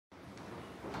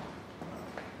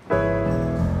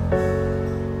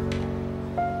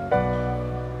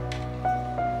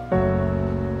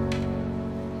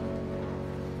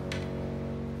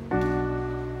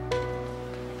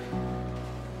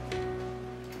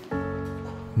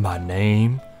My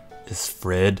name is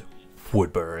Fred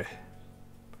Woodbury.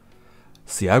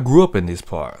 See, I grew up in these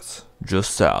parts,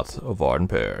 just south of Arden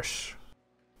Parish.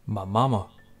 My mama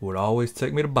would always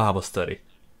take me to Bible study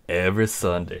every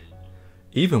Sunday,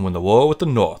 even when the war with the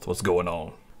North was going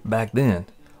on. Back then,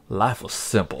 life was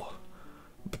simple,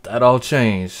 but that all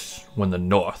changed when the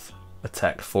North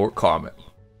attacked Fort Carmen.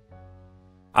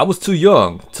 I was too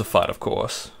young to fight, of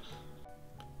course,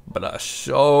 but I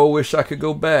sure wish I could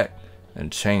go back and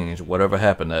change whatever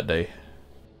happened that day.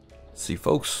 See,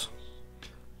 folks,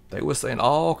 they were saying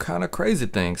all kind of crazy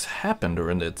things happened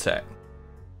during the attack.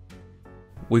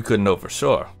 We couldn't know for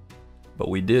sure, but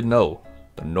we did know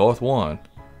the North won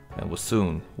and would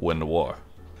soon win the war.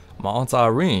 My Aunt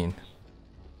Irene,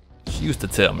 she used to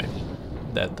tell me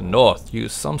that the North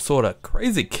used some sort of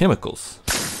crazy chemicals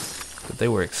that they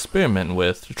were experimenting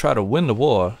with to try to win the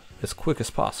war as quick as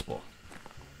possible.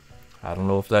 I don't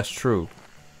know if that's true,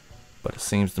 but it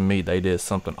seems to me they did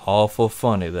something awful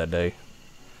funny that day.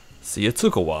 See, it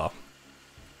took a while,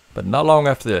 but not long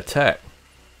after the attack,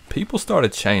 people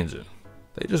started changing.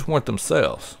 They just weren't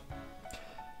themselves.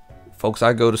 Folks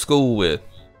I go to school with,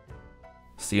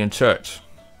 see in church,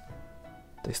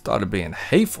 they started being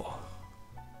hateful.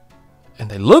 And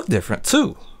they looked different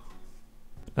too.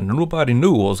 And nobody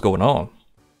knew what was going on,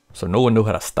 so no one knew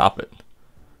how to stop it.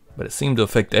 But it seemed to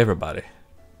affect everybody.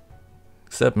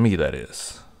 Except me, that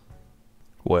is.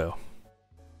 Well,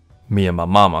 me and my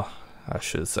mama, I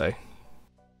should say.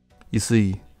 You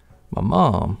see, my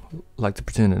mom liked to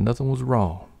pretend that nothing was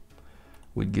wrong.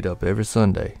 We'd get up every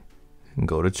Sunday and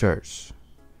go to church,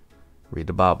 read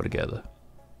the Bible together,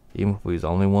 even if we was the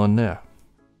only one there.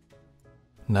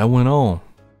 And that went on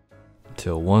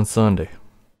until one Sunday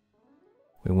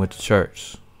we went to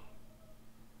church.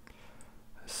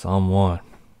 Someone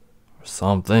or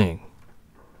something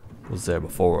was there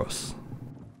before us.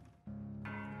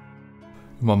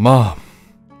 My mom,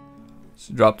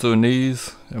 she dropped to her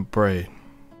knees and prayed.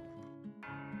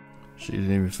 She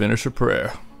didn't even finish her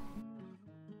prayer.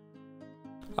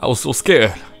 I was so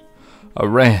scared. I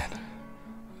ran.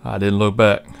 I didn't look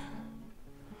back.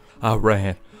 I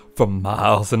ran for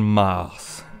miles and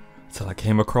miles till I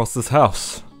came across this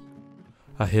house.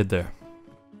 I hid there.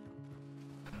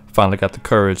 Finally got the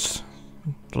courage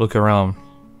to look around,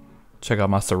 check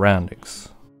out my surroundings.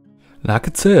 And I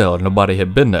could tell nobody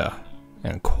had been there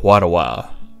in quite a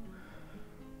while.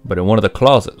 But in one of the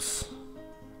closets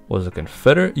was a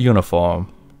Confederate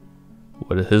uniform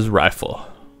with his rifle.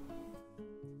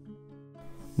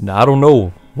 Now I don't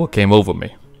know what came over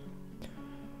me,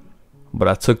 but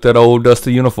I took that old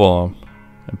dusty uniform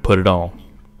and put it on,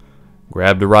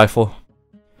 grabbed the rifle,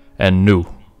 and knew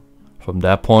from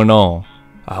that point on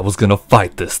I was gonna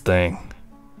fight this thing,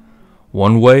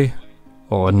 one way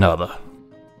or another.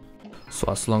 So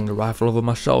I slung the rifle over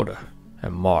my shoulder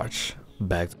and marched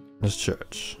back to this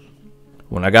church.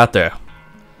 When I got there,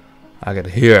 I could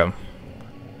hear him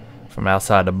from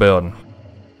outside the building.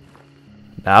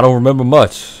 Now, I don't remember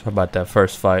much about that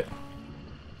first fight,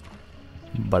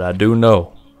 but I do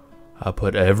know I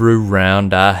put every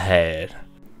round I had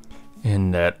in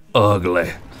that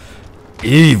ugly,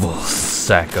 evil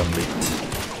sack of meat.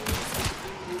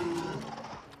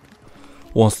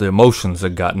 Once the emotions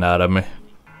had gotten out of me,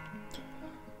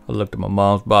 I looked at my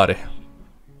mom's body,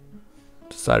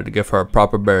 decided to give her a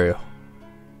proper burial.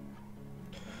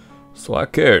 So I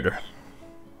carried her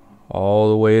all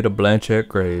the way to Blanchette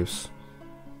Graves,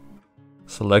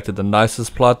 selected the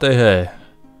nicest plot they had,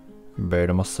 and buried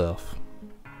her myself.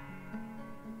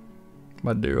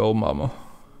 My dear old mama.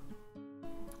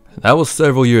 And that was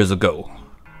several years ago.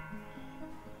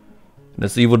 And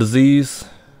this evil disease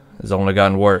has only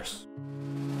gotten worse.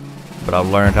 But I've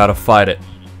learned how to fight it,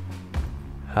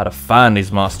 how to find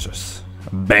these monsters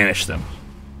and banish them.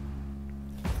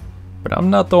 But I'm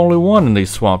not the only one in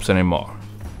these swamps anymore.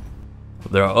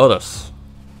 There are others,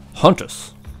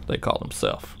 hunters, they call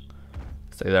themselves.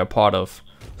 Say they're part of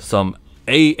some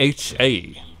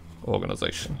AHA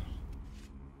organization.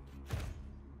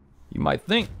 You might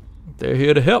think they're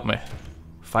here to help me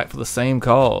fight for the same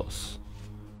cause.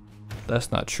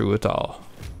 That's not true at all.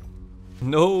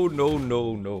 No, no,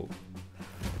 no, no.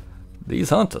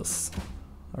 These hunters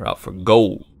are out for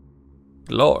gold,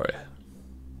 glory,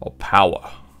 or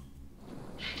power.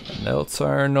 And they'll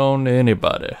turn on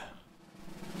anybody.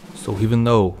 So even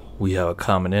though we have a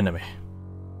common enemy,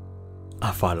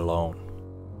 I fight alone.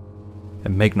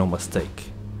 And make no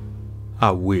mistake,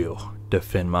 I will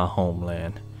defend my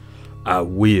homeland. I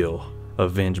will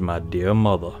avenge my dear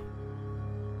mother.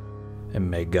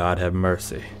 And may God have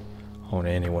mercy on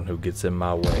anyone who gets in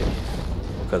my way,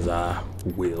 because I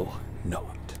will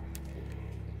not.